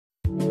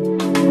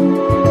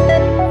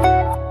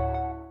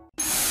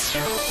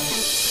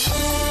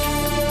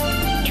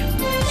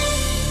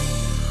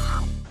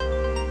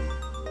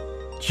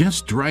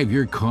Just drive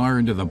your car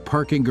into the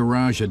parking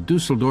garage at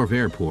Dusseldorf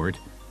Airport,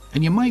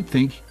 and you might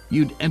think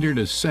you'd entered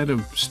a set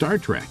of Star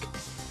Trek.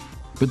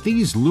 But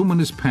these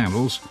luminous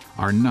panels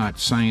are not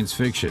science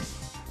fiction.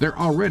 They're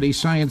already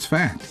science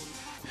fact.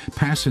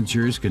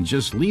 Passengers can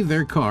just leave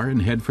their car and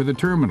head for the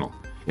terminal.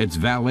 It's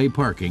valet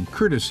parking,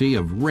 courtesy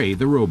of Ray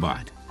the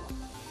robot.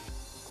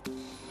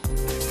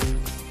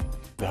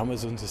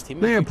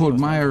 Leopold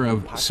Meyer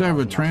of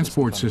Serva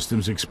Transport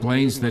Systems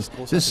explains that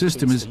this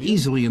system is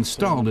easily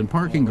installed in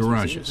parking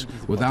garages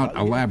without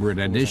elaborate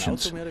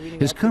additions.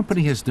 His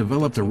company has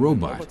developed a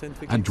robot,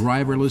 a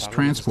driverless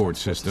transport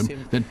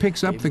system that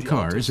picks up the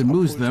cars and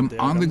moves them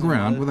on the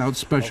ground without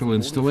special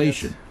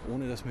installation.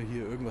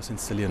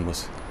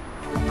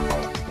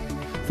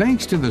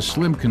 Thanks to the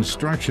slim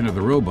construction of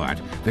the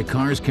robot, the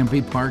cars can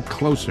be parked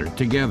closer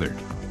together,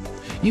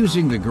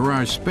 using the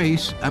garage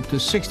space up to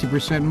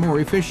 60% more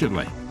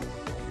efficiently.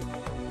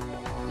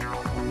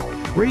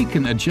 Ray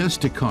can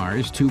adjust the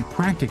cars to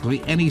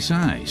practically any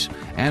size,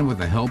 and with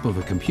the help of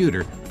a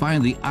computer,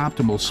 find the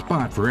optimal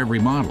spot for every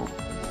model.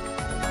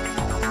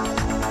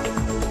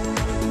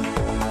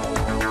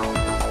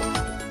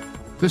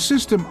 The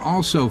system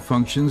also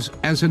functions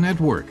as a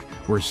network,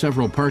 where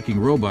several parking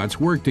robots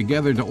work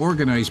together to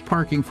organize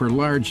parking for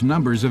large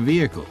numbers of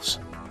vehicles.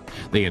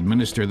 They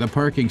administer the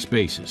parking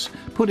spaces,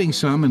 putting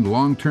some in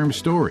long-term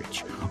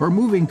storage, or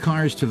moving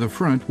cars to the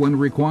front when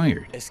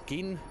required.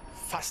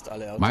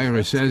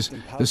 Meyer says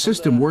the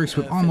system works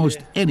with almost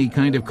any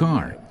kind of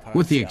car,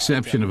 with the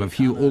exception of a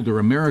few older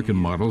American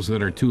models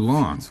that are too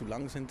long.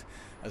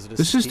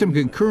 The system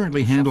can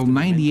currently handle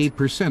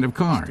 98% of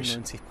cars.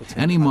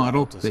 Any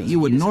model that you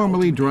would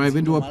normally drive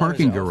into a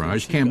parking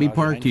garage can be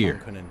parked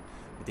here.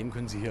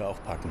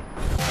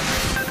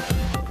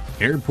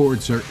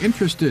 Airports are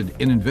interested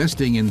in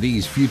investing in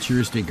these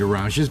futuristic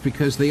garages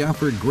because they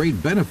offer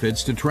great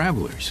benefits to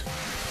travelers.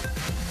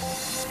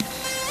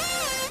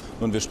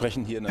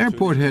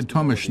 Airport head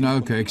Thomas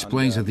Schnalke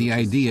explains that the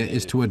idea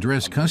is to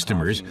address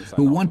customers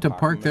who want to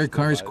park their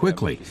cars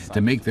quickly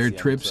to make their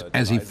trips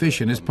as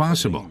efficient as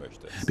possible.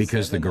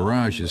 Because the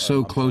garage is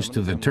so close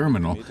to the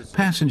terminal,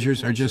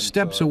 passengers are just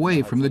steps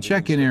away from the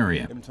check-in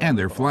area and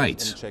their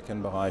flights.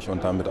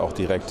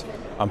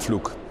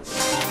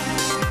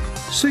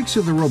 6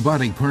 of the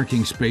robotic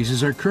parking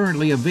spaces are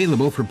currently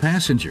available for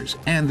passengers,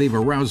 and they've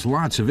aroused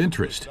lots of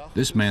interest.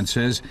 This man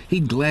says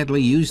he'd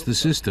gladly use the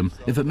system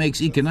if it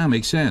makes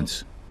economic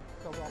sense.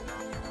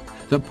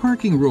 The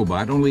parking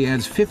robot only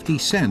adds 50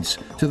 cents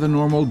to the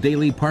normal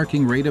daily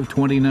parking rate of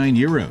 29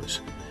 euros.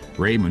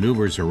 Ray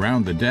maneuvers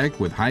around the deck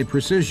with high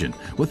precision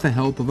with the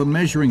help of a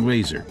measuring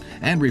laser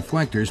and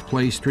reflectors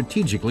placed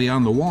strategically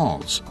on the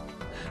walls.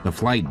 The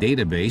flight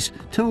database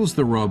tells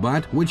the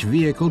robot which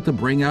vehicle to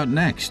bring out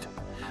next.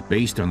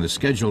 Based on the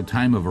scheduled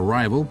time of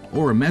arrival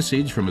or a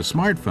message from a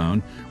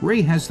smartphone,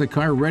 Ray has the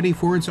car ready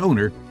for its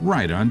owner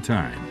right on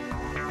time.